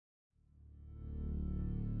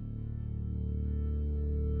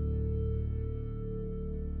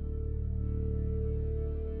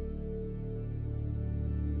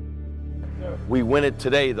We win it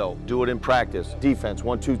today, though. Do it in practice. Defense,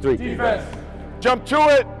 1, 2, 3. Defense. Jump to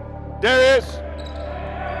it. Darius.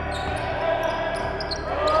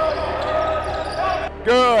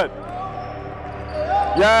 Good.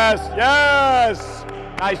 Yes, yes.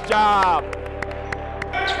 Nice job.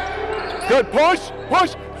 Good. Push,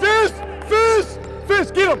 push. Fist, fist,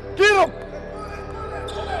 fist. Get him, get him.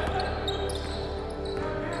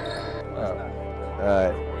 All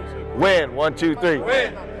right. Win, 1, 2, 3.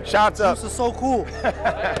 Win. Shots up. This is so cool.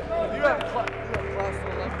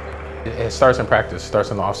 It starts in practice, starts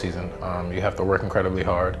in the off season. You have to work incredibly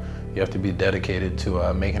hard. You have to be dedicated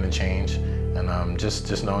to making a change, and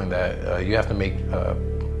just knowing that you have to make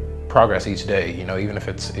progress each day. You know, even if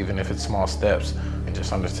it's small steps, and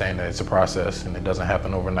just understanding that it's a process and it doesn't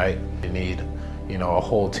happen overnight. You need, you know, a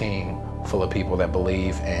whole team full of people that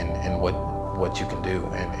believe in what you can do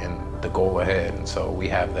and the goal ahead. And so we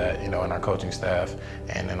have that, you know, in our coaching staff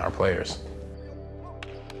and in our players.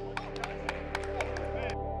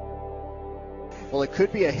 Well, it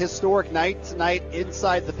could be a historic night tonight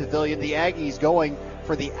inside the pavilion. The Aggies going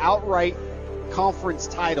for the outright conference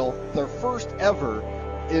title, their first ever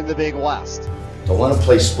in the Big West. Don't want to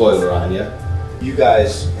play spoiler on you. You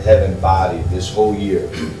guys have embodied this whole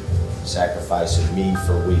year, sacrificing me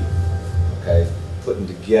for we, okay? Putting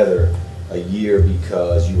together a year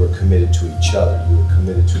because you were committed to each other. You were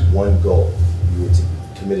committed to one goal. You were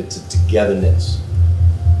committed to togetherness.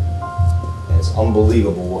 And it's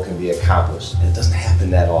unbelievable what can be accomplished. And it doesn't happen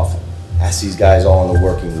that often. Ask these guys all in the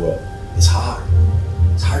working world. It's hard.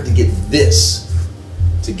 It's hard to get this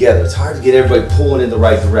together. It's hard to get everybody pulling in the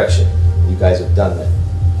right direction. And you guys have done that.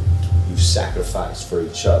 You've sacrificed for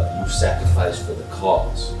each other. You've sacrificed for the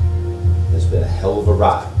cause. It's been a hell of a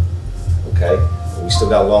ride, okay? But we still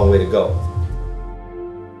got a long way to go.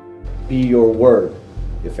 Be your word.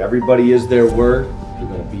 If everybody is their word, you're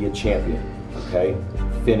going to be a champion, okay?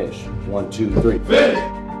 Finish. 1, 2, 3. Finish.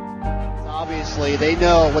 Obviously, they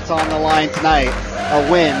know what's on the line tonight,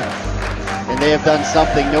 a win, and they have done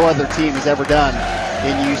something no other team has ever done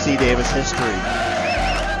in UC Davis history.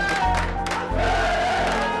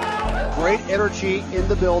 Great energy in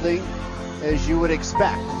the building, as you would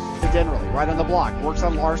expect. Generally, right on the block, works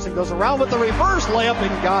on Larson, goes around with the reverse layup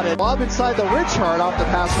and got it. Bob inside the Richard off the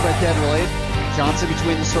pass from McKinley. Johnson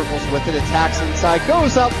between the circles with it, attacks inside,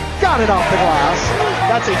 goes up, got it off the glass.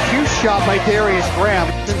 That's a huge shot by Darius Graham.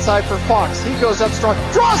 Inside for Fox, he goes up strong,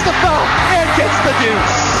 draws the foul, and gets the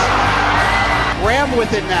deuce. Graham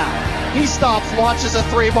with it now. He stops, launches a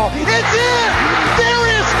three ball. It's in!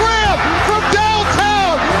 Darius Graham from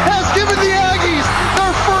downtown has given the Aggies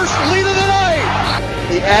their first lead of the night.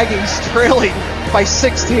 The Aggies trailing by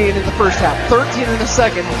 16 in the first half, 13 in the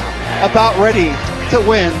second, about ready to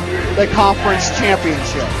win the conference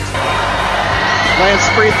championship. Lance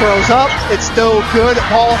free throws up, it's no good,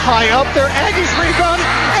 all high up there, Aggies rebound,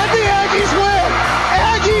 and the Aggies win!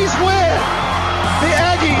 Aggies win! The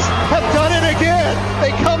Aggies have done it again.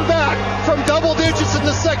 They come back from double digits in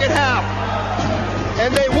the second half,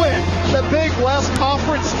 and they win the Big West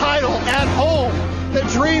Conference title at home. The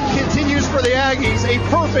dream continues for the Aggies, a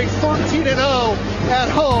perfect 13-0 at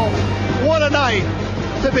home. What a night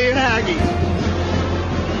to be an Aggie.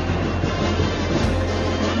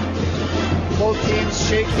 Both teams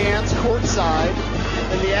shake hands courtside,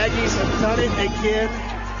 and the Aggies have done it again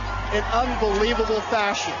in unbelievable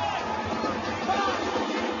fashion.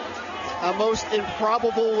 A most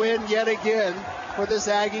improbable win yet again for this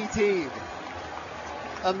Aggie team.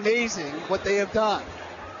 Amazing what they have done.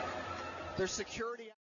 Their security